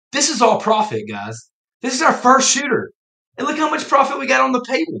This is all profit, guys. This is our first shooter. And look how much profit we got on the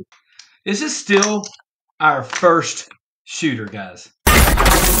table. This is still our first shooter, guys.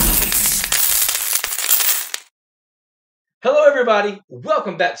 Hello, everybody.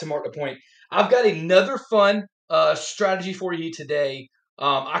 Welcome back to Mark the Point. I've got another fun strategy for you today.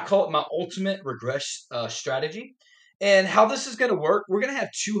 I call it my ultimate regress strategy. And how this is going to work, we're going to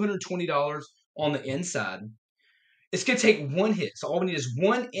have $220 on the inside. It's going to take one hit. So all we need is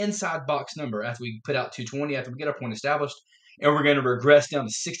one inside box number after we put out 220, after we get our point established. And we're going to regress down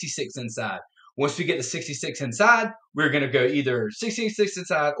to 66 inside. Once we get to 66 inside, we're going to go either 66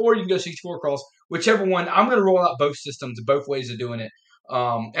 inside or you can go 64 across, whichever one. I'm going to roll out both systems, both ways of doing it.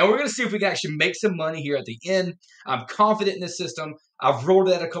 And we're going to see if we can actually make some money here at the end. I'm confident in this system. I've rolled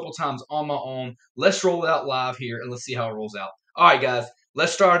it out a couple times on my own. Let's roll it out live here and let's see how it rolls out. All right, guys,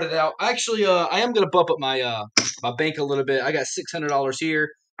 let's start it out. Actually, I am going to bump up my my bank a little bit. I got $600 here.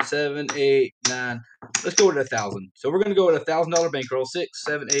 7, 8, 9. Let's go with 1,000. So we're going to go with $1,000 bankroll. 6,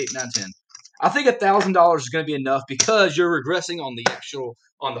 7, 8, 9, 10. I think $1,000 is going to be enough because you're regressing on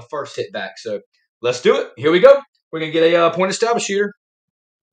the first hit back. So let's do it. Here we go. We're going to get a point established here.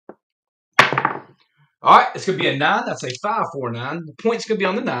 All right, it's going to be a 9. That's a 5, 4, 9. The point's going to be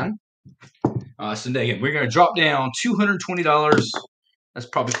on the 9. So again, we're going to drop down $220. That's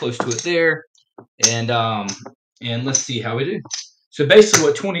probably close to it there. And let's see how we do. So basically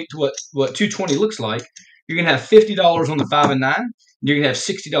what 220 looks like, you're going to have $50 on the 5 and 9. You're going to have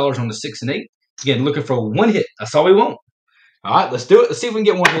 $60 on the 6 and 8. Again, looking for one hit. That's all we want. All right, let's do it. Let's see if we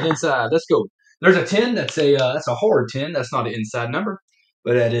can get one hit inside. Let's go. There's a 10. That's a hard 10. That's not an inside number,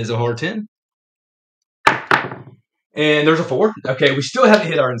 but that is a hard 10. And there's a 4. Okay, we still haven't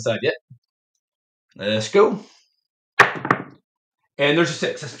hit our inside yet. Let's go. And there's a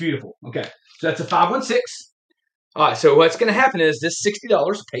 6. That's beautiful. Okay, so that's a 5, 1, 6. All right, so what's going to happen is this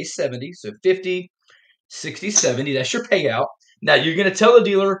 $60 pays 70. So 50, 60, 70. That's your payout. Now you're going to tell the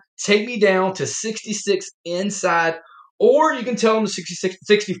dealer, take me down to 66 inside, or you can tell them to 66,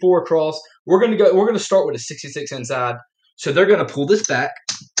 64 across. We're going to start with a 66 inside. So they're going to pull this back.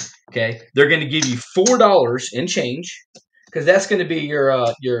 Okay, they're going to give you $4 in change because that's going to be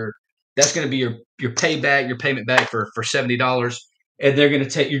your payback, your payment back for $70. And you're going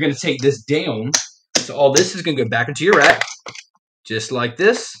to take this down. So all this is going to go back into your rack, just like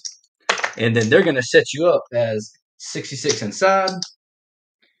this. And then they're going to set you up as 66 inside.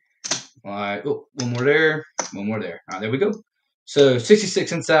 All right, oh, one more there, one more there. All right, there we go. So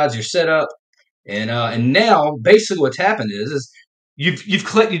 66 inside is your setup. And now basically what's happened is you've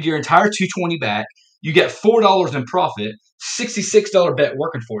collected your entire 220 back. You get $4 in profit, $66 bet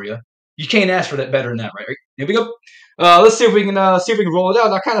working for you. You can't ask for that better than that, right? Here we go. Let's see if we can roll it out.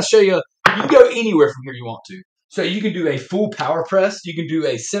 And I'll kind of show you. You can go anywhere from here you want to. So you can do a full power press. You can do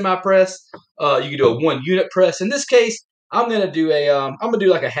a semi press. You can do a 1 unit press. In this case, I'm gonna do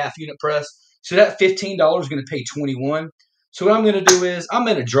like a half unit press. So that $15 is gonna pay 21. So what I'm gonna do is I'm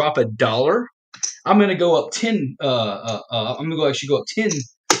gonna drop $1. I'm gonna go up 10. I'm gonna actually go up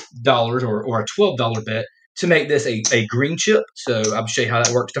 $10 or a $12 bet to make this a green chip. So I'll show you how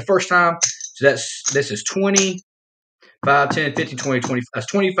that works the first time. So this is 20, 5, 10, 15, 20, 20. That's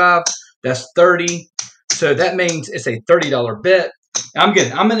 25. That's 30. So that means it's a $30 bet. I'm going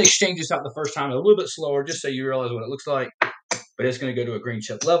to exchange this out the first time a little bit slower just so you realize what it looks like. But it's going to go to a green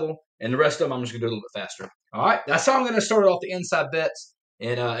chip level. And the rest of them, I'm just going to do a little bit faster. All right. That's how I'm going to start off the inside bets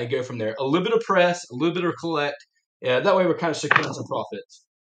and go from there. A little bit of press, a little bit of collect. Yeah, that way we're kind of securing some profits.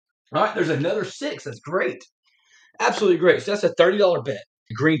 All right. There's another 6. That's great. Absolutely great. So that's a $30 bet.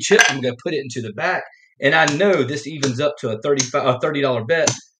 Green chip, I'm going to put it into the back. And I know this evens up to a $30 bet.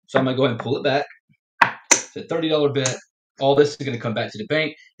 So I'm going to go ahead and pull it back. It's a $30 bet. All this is going to come back to the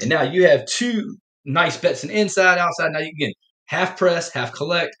bank. And now you have 2 nice bets in inside, outside. Now you can half press, half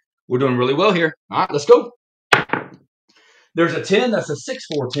collect. We're doing really well here. All right, let's go. There's a 10. That's a 6,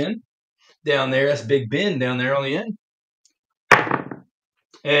 4, 10 down there. That's Big Ben down there on the end.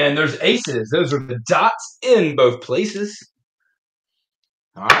 And there's aces. Those are the dots in both places.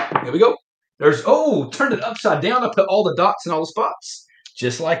 All right, here we go. Turned it upside down. I put all the dots in all the spots.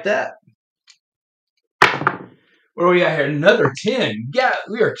 Just like that. What do we got here? Another 10. Yeah,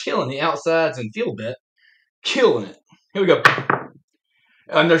 we are killing the outsides and field bet. Killing it. Here we go.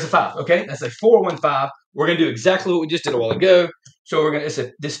 And there's a 5. Okay, that's a 4, 1, 5. We're going to do exactly what we just did a while ago. So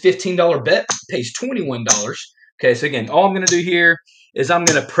this $15 bet pays $21. Okay, so again, all I'm going to do here is I'm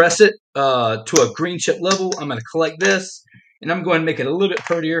going to press it to a green chip level. I'm going to collect this. And I'm going to make it a little bit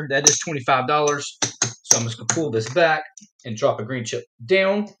prettier. That is $25. So I'm just going to pull this back and drop a green chip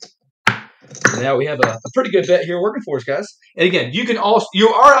down. Now we have a pretty good bet here working for us, guys. And again, you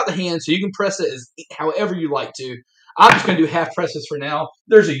are out the hand, so you can press it as however you like to. I'm just going to do half presses for now.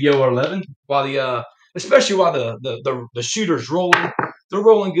 There's a yo 11 while especially while the shooter's rolling. They're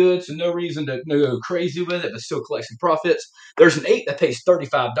rolling good, so no reason to go crazy with it, but still collect some profits. There's an 8 that pays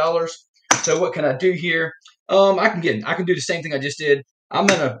 $35. So what can I do here? I can do the same thing I just did. I'm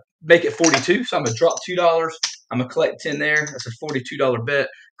gonna make it 42, so I'm gonna drop $2. I'm gonna collect 10 there. That's a $42 bet.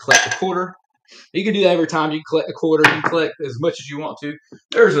 Collect a quarter. You can do that every time. You can collect a quarter. You can collect as much as you want to.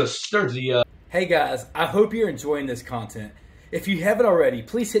 Hey guys, I hope you're enjoying this content. If you haven't already,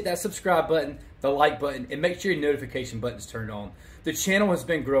 please hit that subscribe button, the like button, and make sure your notification button is turned on. The channel has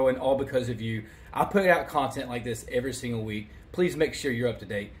been growing all because of you. I put out content like this every single week. Please make sure you're up to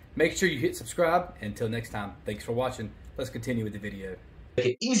date. Make sure you hit subscribe. Until next time, thanks for watching. Let's continue with the video. Make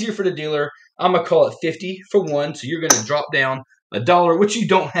it easier for the dealer. I'm going to call it 50 for one, so you're going to drop down $1, which you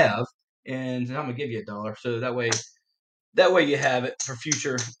don't have, and I'm going to give you $1. So that way you have it for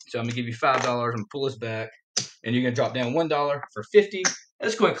future. So I'm going to give you $5. I'm going to pull this back, and you're going to drop down $1 for 50.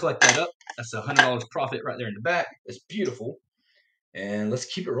 Let's go ahead and collect that up. That's $100 profit right there in the back. It's beautiful. And let's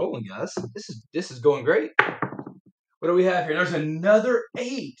keep it rolling, guys. This is going great. What do we have here? There's another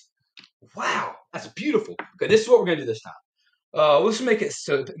 8. Wow, that's beautiful. Okay, this is what we're going to do this time. Let's make it,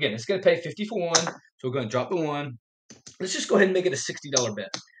 so again, it's going to pay 50 for one. So we're going to drop the 1. Let's just go ahead and make it a $60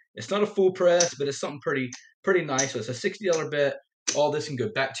 bet. It's not a full press, but it's something pretty nice. So it's a $60 bet. All this can go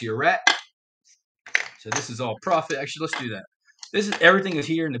back to your rack. So this is all profit. Actually, let's do that. Everything is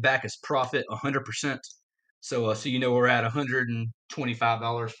here in the back is profit 100%. So you know we're at $125,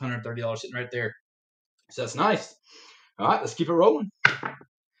 $130 sitting right there. So that's nice. All right, let's keep it rolling.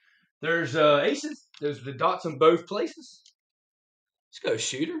 There's aces. There's the dots in both places. Let's go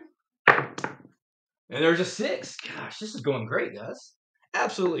shooter. And there's a 6. Gosh, this is going great, guys.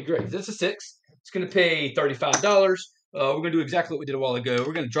 Absolutely great. That's a 6. It's going to pay $35. We're going to do exactly what we did a while ago.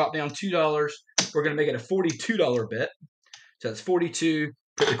 We're going to drop down $2. We're going to make it a $42 bet. So that's 42.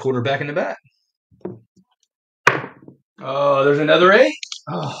 Put the quarter back in the back. Oh, there's another 8.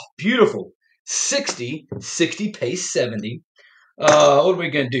 Oh, beautiful. 60. 60 pays 70. What are we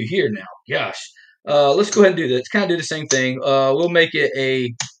going to do here now? Gosh. Let's go ahead and do this. Kind of do the same thing. We'll make it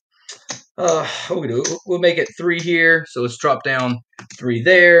a... what we do? We'll make it 3 here. So let's drop down 3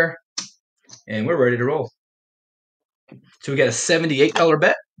 there. And we're ready to roll. So we got a $78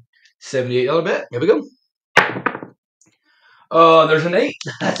 bet. $78 bet. Here we go. There's an 8.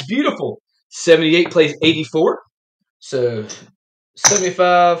 That's beautiful. 78 plays 84. So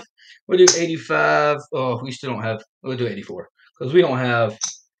 75. We'll do 85. Oh, we still don't have. We'll do 84 because we don't have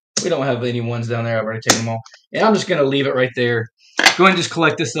any ones down there. I've already taken them all. And I'm just gonna leave it right there. Go ahead and just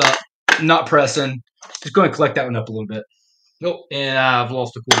collect this up. Not pressing. Just go ahead and collect that one up a little bit. Nope. And I've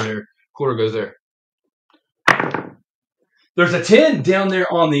lost a quarter there. Quarter goes there. There's a 10 down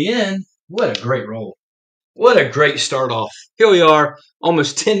there on the end. What a great roll. What a great start off. Here we are,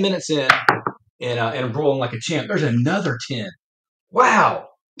 almost 10 minutes in, and I'm rolling like a champ. There's another 10. Wow.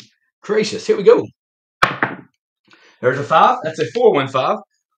 Gracious. Here we go. There's a 5. That's a 415.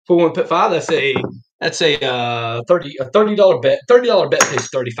 415. That's a $30 bet. $30 bet pays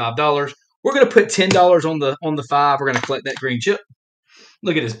 $35. We're gonna put $10 on the 5. We're gonna collect that green chip.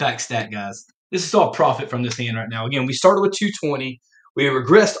 Look at this back stat, guys. This is all profit from this hand right now. Again, we started with 220. We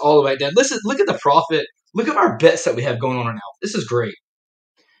regressed all the way down. Listen, look at the profit. Look at our bets that we have going on right now. This is great.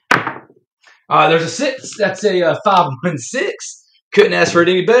 There's a 6. That's a 516. Couldn't ask for it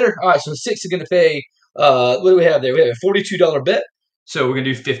any better. All right, so 6 is going to pay, what do we have there? We have a $42 bet. So we're going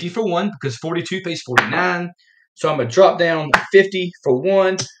to do 50 for 1 because 42 pays 49. So I'm going to drop down 50 for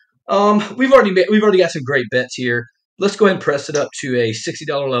 1. We've already got some great bets here. Let's go ahead and press it up to a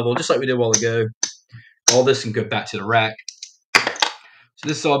 $60 level, just like we did a while ago. All this can go back to the rack. So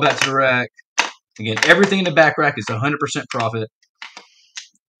this is all back to the rack. Again, everything in the back rack is 100% profit.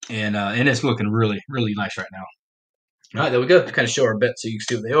 And it's looking really, really nice right now. All right, there we go. To kind of show our bets so you can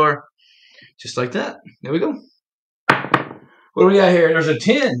see what they are. Just like that. There we go. What do we got here? There's a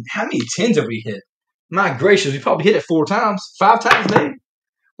 10. How many 10s have we hit? My gracious, we probably hit it 4 times. 5 times maybe.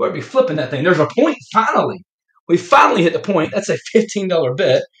 We'll be flipping that thing. There's a point finally. We finally hit the point. That's a $15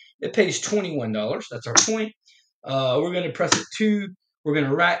 bet. It pays $21. That's our point. We're going to press it 2. We're going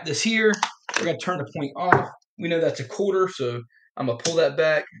to rack this here. We're going to turn the point off. We know that's a quarter, so I'm going to pull that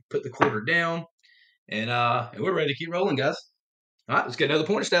back, put the quarter down, and we're ready to keep rolling, guys. All right, let's get another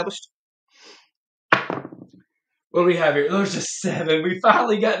point established. What do we have here? There's a 7. We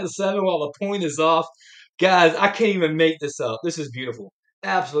finally got the 7 while the point is off. Guys, I can't even make this up. This is beautiful.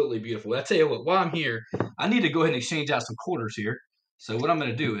 Absolutely beautiful. I tell you what, while I'm here, I need to go ahead and exchange out some quarters here. So what I'm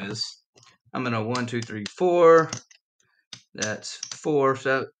going to do is I'm gonna 1, 2, 3, 4. That's 4.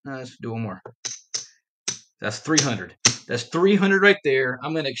 So let's do one more. That's 300. That's 300 right there.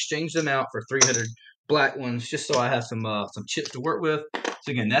 I'm gonna exchange them out for 300 black ones, just so I have some chips to work with.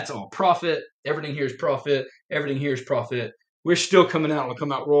 So again, that's all profit. Everything here is profit. Everything here is profit. We're still coming out. We'll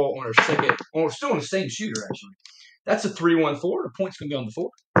come out raw on our second. We're still on the same shooter actually. That's a 314. The point's gonna be on the 4.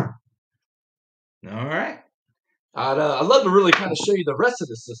 All right. I'd love to really kind of show you the rest of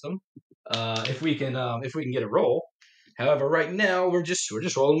the system, if we can get a roll. However, right now we're just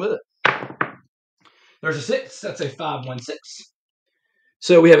rolling with it. There's a 6. That's a 516.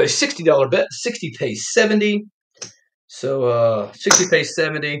 So we have a $60 bet. 60 pays 70. So 60 pays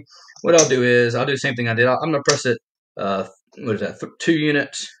 70. What I'll do is I'll do the same thing I did. I'm gonna press it. What is that? 2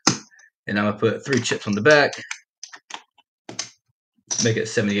 units, and I'm gonna put 3 chips on the back. Make it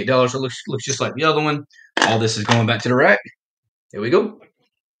 $78. It looks just like the other one. All this is going back to the rack. Here we go.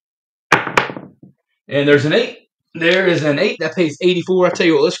 And there's an 8. There is an 8 that pays 84. I tell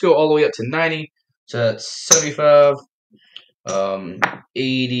you what, let's go all the way up to 90. So that's 75,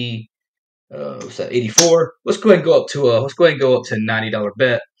 80. What's that? 84. Let's go ahead and go up to $90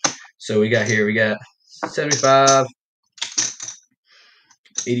 bet. So we got 75,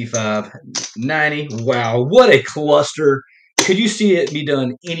 85, 90. Wow, what a cluster! Could you see it be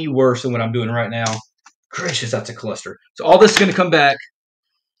done any worse than what I'm doing right now? Gracious, that's a cluster. So all this is going to come back.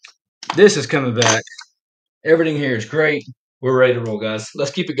 This is coming back. Everything here is great. We're ready to roll, guys.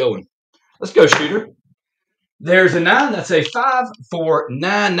 Let's keep it going. Let's go, shooter. There's a 9. That's a 5, 4,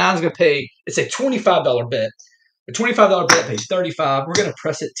 9. 9 is going to pay. It's a $25 bet. A $25 bet pays 35. We're going to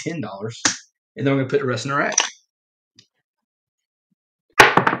press it $10, and then we're going to put the rest in the rack.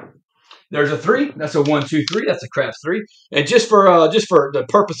 There's a 3. That's a 1, 2, 3. That's a craps 3. And just for the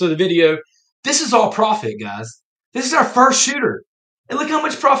purpose of the video, this is all profit, guys. This is our first shooter, and look how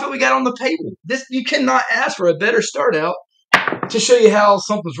much profit we got on the table. This, you cannot ask for a better start out to show you how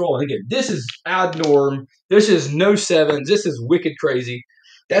something's rolling. Again, this is ad norm. This is no 7s. This is wicked crazy.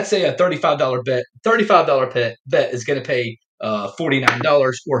 That's a $35 bet. $35 bet is going to pay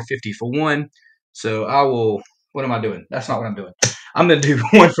 $49 or 50 for 1. So I will. What am I doing? That's not what I'm doing. I'm going to do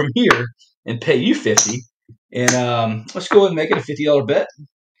one from here and pay you 50. And let's go ahead and make it a $50 bet.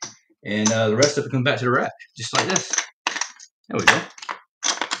 And the rest of it comes back to the rack, just like this. There we go.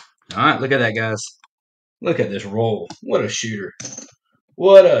 All right, look at that, guys. Look at this roll. What a shooter.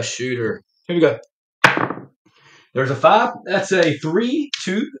 What a shooter. Here we go. There's a 5. That's a 3,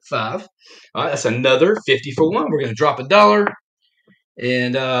 2, 5. All right, that's another 50 for 1. We're going to drop $1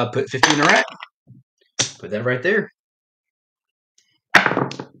 and put 50 in the rack. Put that right there.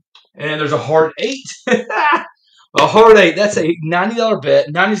 And there's a hard 8. A hard 8. That's a $90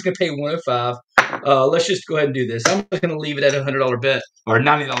 bet. 90 is going to pay 105. Let's just go ahead and do this. I'm just going to leave it at a $100 bet or a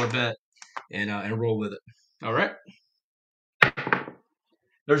 $90 bet and roll with it. All right.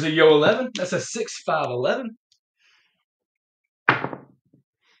 There's a yo 11. That's a 6, 5, 11.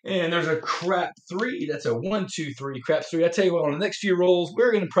 And there's a crap 3. That's a 1, 2, 3 crap 3. I tell you what, on the next few rolls,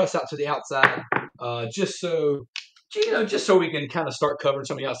 we're going to press out to the outside, just so we can kind of start covering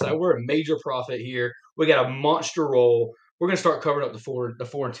some of the outside. We're a major profit here. We got a monster roll. We're going to start covering up the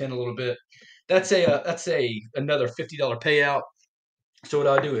 4 and 10 a little bit. That's another $50 payout. So what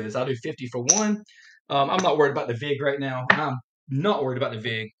I'll do is I'll do 50 for 1. I'm not worried about the VIG right now. I'm not worried about the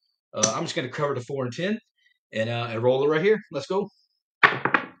VIG. I'm just going to cover the 4 and 10 and roll it right here. Let's go.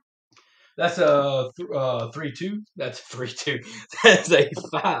 That's a 3-2. That's 3-2. That's a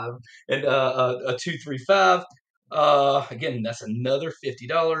 5 and a 2, 3, 5. Again, that's another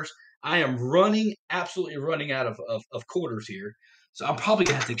 $50. I am absolutely running out of quarters here, so I'm probably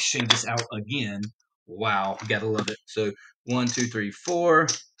gonna have to exchange this out again. Wow, gotta love it. So 1, 2, 3, 4,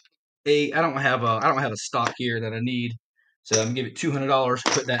 8. I don't have a stock here that I need, so I'm gonna give it $200.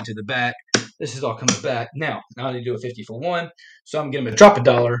 Put that into the back. This is all coming back now. I need to do a 50 for 1, so I'm gonna drop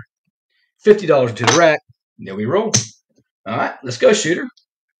 $1. $50 into the rack. Then we roll. All right, let's go, shooter.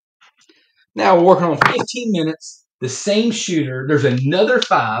 Now we're working on 15 minutes. The same shooter. There's another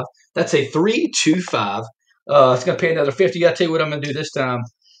 5. That's a 3, 2, 5. It's going to pay another 50. I'll tell you what I'm going to do this time.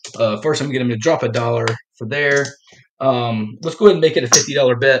 First, I'm going to drop $1 for there. Let's go ahead and make it a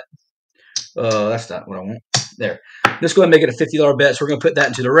 $50 bet. That's not what I want. There. Let's go ahead and make it a $50 bet. So we're going to put that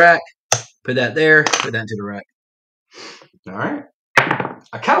into the rack. Put that there. Put that into the rack. All right.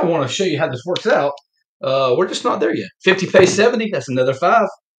 I kind of want to show you how this works out. We're just not there yet. 50 pays 70. That's another 5.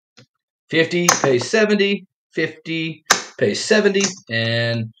 50 pays 70. 50 pays 70.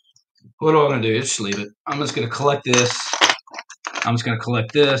 And what am I going to do? Just leave it. I'm just going to collect this. I'm just going to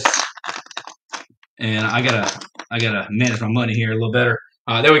collect this. And I gotta manage my money here a little better.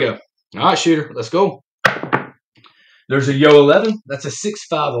 There we go. All right, shooter, let's go. There's a yo 11. That's a 6-5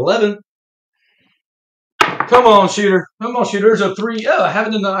 11. Come on, shooter. Come on, shooter. There's a 3. Oh, I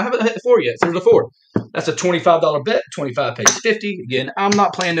haven't hit the 4 yet. So there's a 4. That's a $25 bet. 25 pays 50. Again, I'm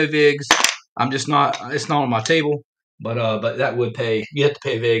not playing no VIGs. I'm just not. It's not on my table. But that would pay. You have to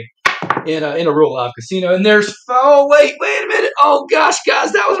pay a VIG in a real live casino. And there's. Oh wait a minute. Oh gosh,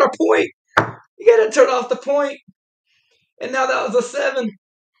 guys, that was our point. You got to turn off the point. And now that was a 7.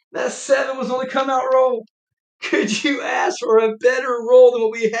 That 7 was on the come out roll. Could you ask for a better roll than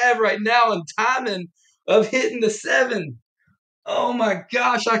what we have right now in timing of hitting the 7? Oh my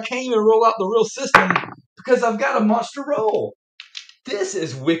gosh, I can't even roll out the real system because I've got a monster roll. This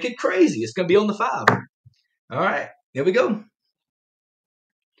is wicked crazy. It's going to be on the 5. All right, here we go.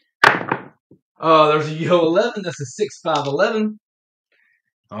 There's a yo 11. That's a 6-5 11.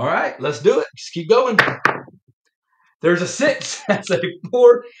 All right, let's do it. Just keep going. There's a 6. That's a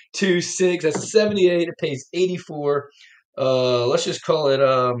 4-2-6. That's a 78. It pays 84. Let's just call it.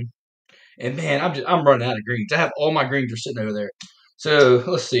 And man, I'm running out of greens. I have all my greens are sitting over there. So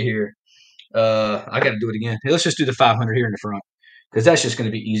let's see here. I got to do it again. Let's just do the 500 here in the front because that's just going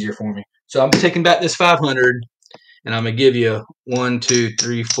to be easier for me. So I'm taking back this 500, and I'm going to give you 1, 2,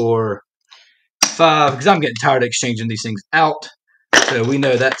 3, 4, 5 because I'm getting tired of exchanging these things out. So we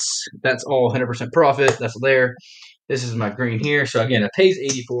know that's all 100% profit. That's there. This is my green here. So again, it pays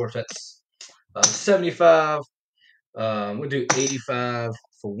 84. So that's 75. We'll do 85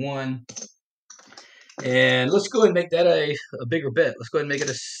 for 1. And let's go ahead and make that a bigger bet. Let's go ahead and make it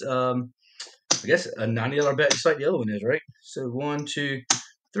I guess a $90 bet, just like the other one is, right? So 1, 2,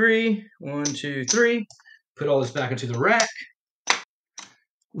 3, 1, 2, 3. Put all this back into the rack.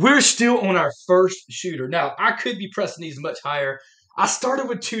 We're still on our first shooter. Now, I could be pressing these much higher. I started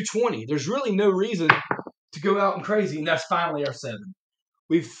with 220. There's really no reason to go out and crazy, and that's finally our 7.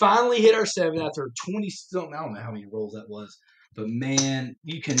 We finally hit our 7 after 20-something. I don't know how many rolls that was. But, man,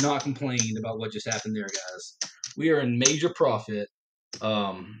 you cannot complain about what just happened there, guys. We are in major profit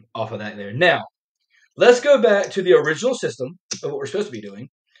off of that there. Now, let's go back to the original system of what we're supposed to be doing,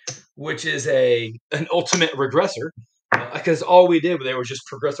 which is an ultimate regressor, because all we did there was just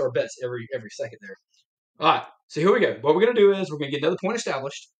progress our bets every second there. All right, so here we go. What we're going to do is we're going to get another point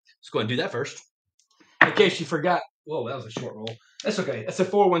established. Let's go ahead and do that first. In case you forgot, whoa, that was a short roll. That's okay. That's a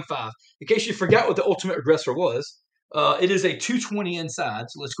 4-1-5. In case you forgot what the ultimate regressor was, it is a 220 inside.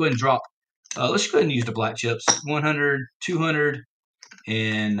 So let's go ahead and drop. Let's go ahead and use the black chips. 100, 200,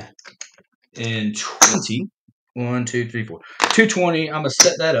 and 20. 1, 2, 3, 4. 220. I'm going to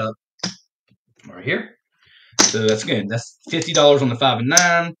set that up right here. So that's $50 on the 5 and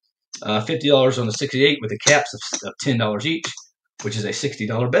 9. $50 on the 68 with the caps of $10 each, which is a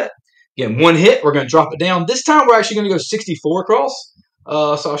 $60 bet. Again, one hit, we're going to drop it down. This time we're actually going to go 64 across.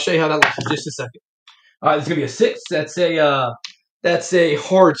 So I'll show you how that looks in just a second. All right, it's going to be a 6. That's a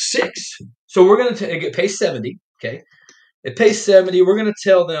hard 6. So we're going to get paid 70. Okay, it pays 70. We're going to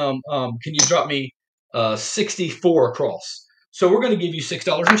tell them, can you drop me 64 across? So we're going to give you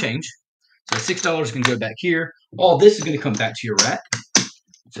 $6 and change. So $6 is going to go back here. All this is going to come back to your rack.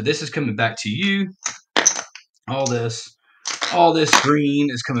 So this is coming back to you. All this green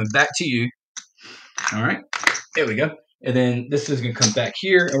is coming back to you. All right, there we go. And then this is going to come back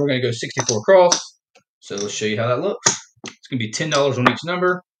here, and we're going to go 64 across. So let's show you how that looks. It's going to be $10 on each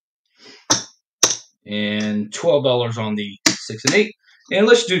number and $12 on the 6 and 8. And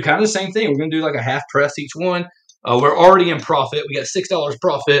let's do kind of the same thing. We're going to do like a half press each one. We're already in profit. We got $6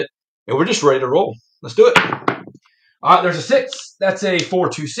 profit, and we're just ready to roll. Let's do it. All right, there's a 6. That's a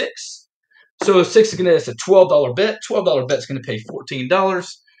 4-2-6. So a 6 is going to, it's a $12 bet. $12 bet's going to pay $14.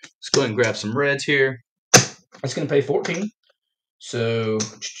 Let's go ahead and grab some reds here. It's going to pay 14. So,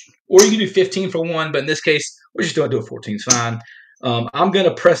 or you can do 15 for 1, but in this case, we're just going to do a 14. It's fine. I'm going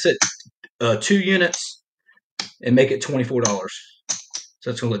to press it 2 units and make it $24.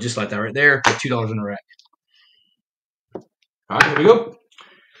 So it's going to look just like that right there. Put $2 in the rack. All right, here we go.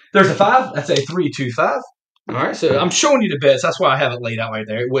 There's a 5. That's a 3-2-5. All right, so I'm showing you the bets. That's why I have it laid out right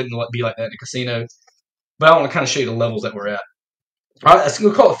there. It wouldn't be like that in a casino. But I want to kind of show you the levels that we're at. All right, let's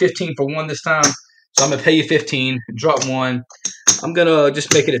go call it 15 for 1 this time. So I'm going to pay you 15, drop 1. I'm going to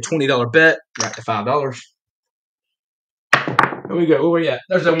just make it a $20 bet, right to $5. Here we go. Where we at?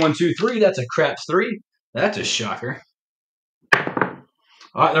 There's a 1, 2, 3. That's a craps 3. That's a shocker.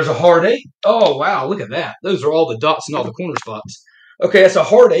 All right, there's a hard 8. Oh, wow, look at that. Those are all the dots and all the corner spots. Okay, that's a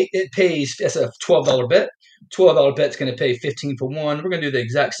hard 8. It pays, that's a $12 bet. $12 bet's going to pay 15 for 1. We're going to do the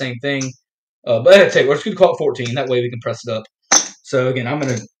exact same thing. But I'd say we're just going to call it 14. That way we can press it up. So, again, I'm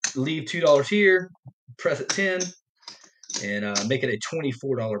going to leave $2 here, press it 10, and make it a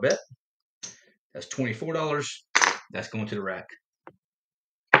 $24 bet. That's $24. That's going to the rack.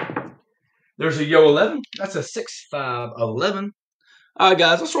 There's a Yo 11. That's a 6511. All right,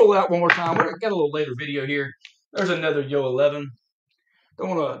 guys, let's roll it out one more time. We've got a little later video here. There's another Yo 11.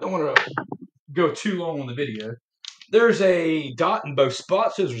 Don't want to go too long on the video. There's a dot in both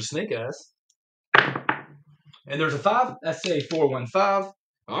spots. Those are the snake eyes. And there's a 5. That's a 415.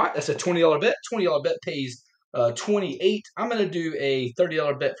 All right, that's a $20 bet. $20 bet pays 28. I'm going to do a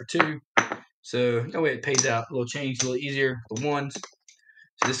 $30 bet for 2. So that way it pays out a little change, a little easier. The ones.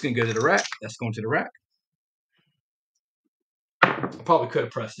 So this is going to go to the rack. That's going to the rack. I probably could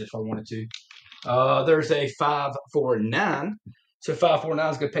have pressed it if I wanted to. There's a 549. So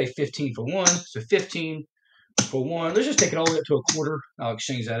 549 is going to pay 15 for 1. So 15 for 1. Let's just take it all the way up to a quarter. I'll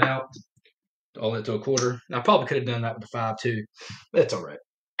exchange that out. All the way up to a quarter. I probably could have done that with the 5 too. But that's all right.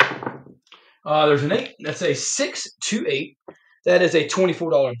 There's an 8. That's a 628. That is a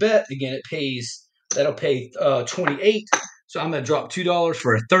 $24 bet. Again, that'll pay 28. So I'm going to drop $2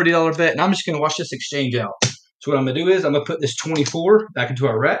 for a $30 bet. And I'm just going to watch this exchange out. So what I'm going to do is I'm going to put this 24 back into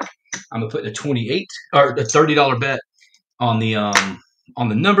our rack. I'm going to put the 28 or the $30 bet on the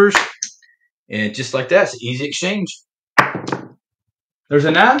numbers. And just like that, it's an easy exchange. There's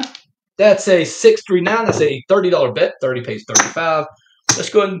a 9. That's a 639. That's a $30 bet. 30 pays 35. Let's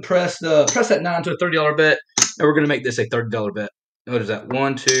go ahead and press that 9 to a $30 bet. And we're going to make this a $30 bet. What is that?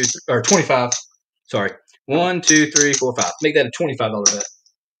 1, 2, 3, or 25. Sorry. 1, 2, 3, 4, 5. Make that a $25 bet.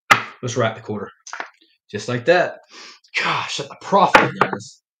 Let's rack the quarter. Just like that. Gosh, that's a profit,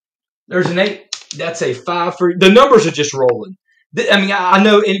 guys. There's an 8. That's a 5 for the numbers are just rolling. I mean, I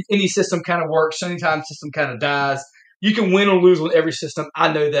know any system kind of works. Sometimes system kind of dies. You can win or lose with every system.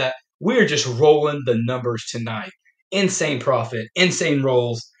 I know that. We're just rolling the numbers tonight. Insane profit. Insane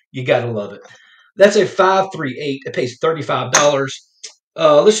rolls. You got to love it. That's a 538. It pays $35.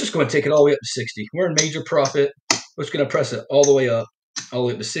 Let's just go and take it all the way up to 60. We're in major profit. We're just going to press it all the way up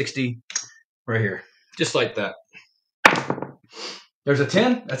to 60 right here. Just like that. There's a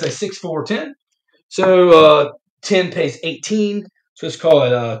 10. That's a 6410. So 10 pays 18. So let's call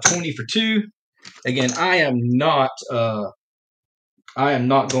it 20 for 2. Again, I am not going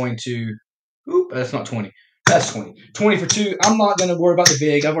to. Oop, that's not 20. That's 20. 20 for 2. I'm not going to worry about the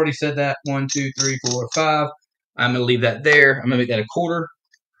big. I've already said that. 1, 2, 3, 4, 5. I'm going to leave that there. I'm going to make that a quarter.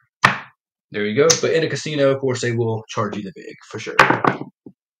 There you go. But in a casino, of course, they will charge you the big for sure.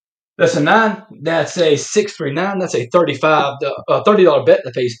 That's a 9. That's a 639. That's a $30 bet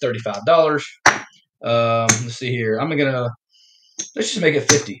that pays $35. Let's see here. Let's just make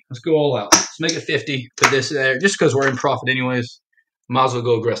it 50. Let's go all out. Let's make it 50. Put this there. Just because we're in profit anyways. Might as well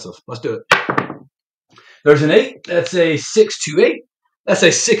go aggressive. Let's do it. There's an 8. That's a 628. That's a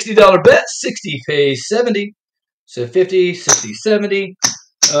 $60 bet. 60 pays 70. So 50, 60, 70.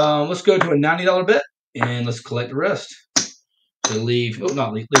 Let's go to a $90 bet. And let's collect the rest. So leave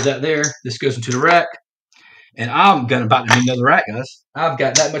that there. This goes into the rack. And I'm about to need another rack, guys. I've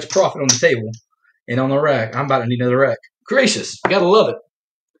got that much profit on the table. And on the rack, I'm about to need another rack. Gracious. Gotta love it.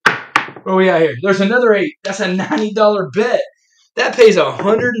 What do we got here? There's another 8. That's a $90 bet. That pays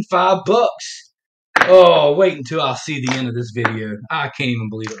 $105. Oh, wait until I see the end of this video. I can't even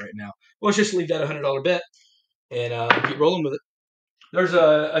believe it right now. Well, let's just leave that $100 bet and keep rolling with it. There's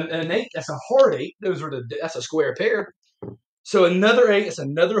an 8. That's a hard 8. That's a square pair. So another 8. It's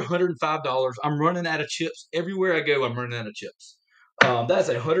another $105. I'm running out of chips. Everywhere I go, I'm running out of chips. That's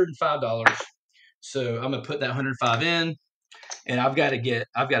 $105. So I'm gonna put that 105 in, and I've got to get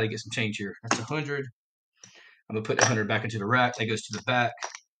some change here. That's 100. I'm gonna put the 100 back into the rack. That goes to the back.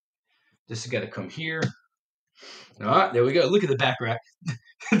 This has got to come here. All right, there we go. Look at the back rack.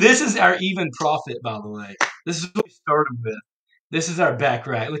 This is our even profit, by the way. This is what we started with. This is our back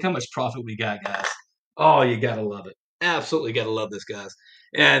rack. Look how much profit we got, guys. Oh, you gotta love it. Absolutely gotta love this, guys.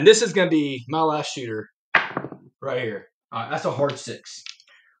 And this is gonna be my last shooter right here. All right, that's a hard 6.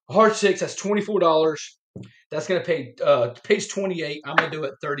 A hard 6. That's $24. That's gonna pay pays 28. I'm gonna do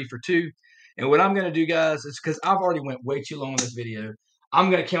it 30 for 2. And what I'm gonna do, guys, is because I've already went way too long in this video. I'm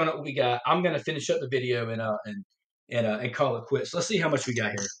gonna count up what we got. I'm gonna finish up the video and call it quits. Let's see how much we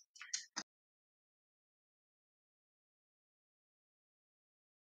got here.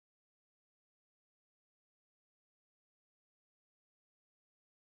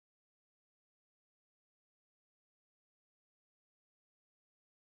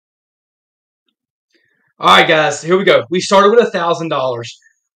 All right, guys, here we go. We started with $1,000.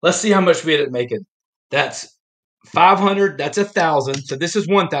 Let's see how much we ended up making. That's 500. That's 1,000. So this is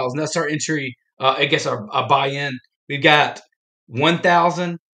 1,000. That's our entry. I guess our buy-in. We've got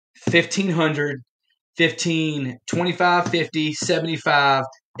 1,000, 1,500, 15, 25, 50, 75,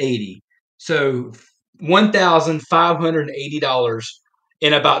 80. So $1,580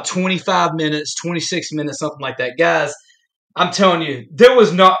 in about 25 minutes, 26 minutes, something like that. Guys, I'm telling you, there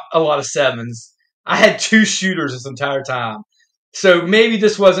was not a lot of sevens. I had 2 shooters this entire time. So maybe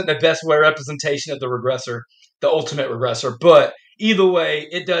this wasn't the best way representation of the regressor, the ultimate regressor, but either way,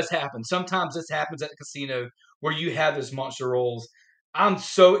 it does happen. Sometimes this happens at the casino where you have those monster rolls. I'm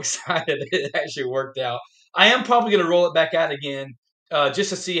so excited that it actually worked out. I am probably going to roll it back out again just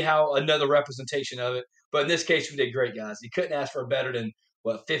to see how another representation of it. But in this case, we did great, guys. You couldn't ask for better than,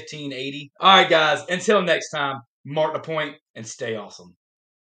 what, 1580? All right, guys, until next time, mark the point and stay awesome.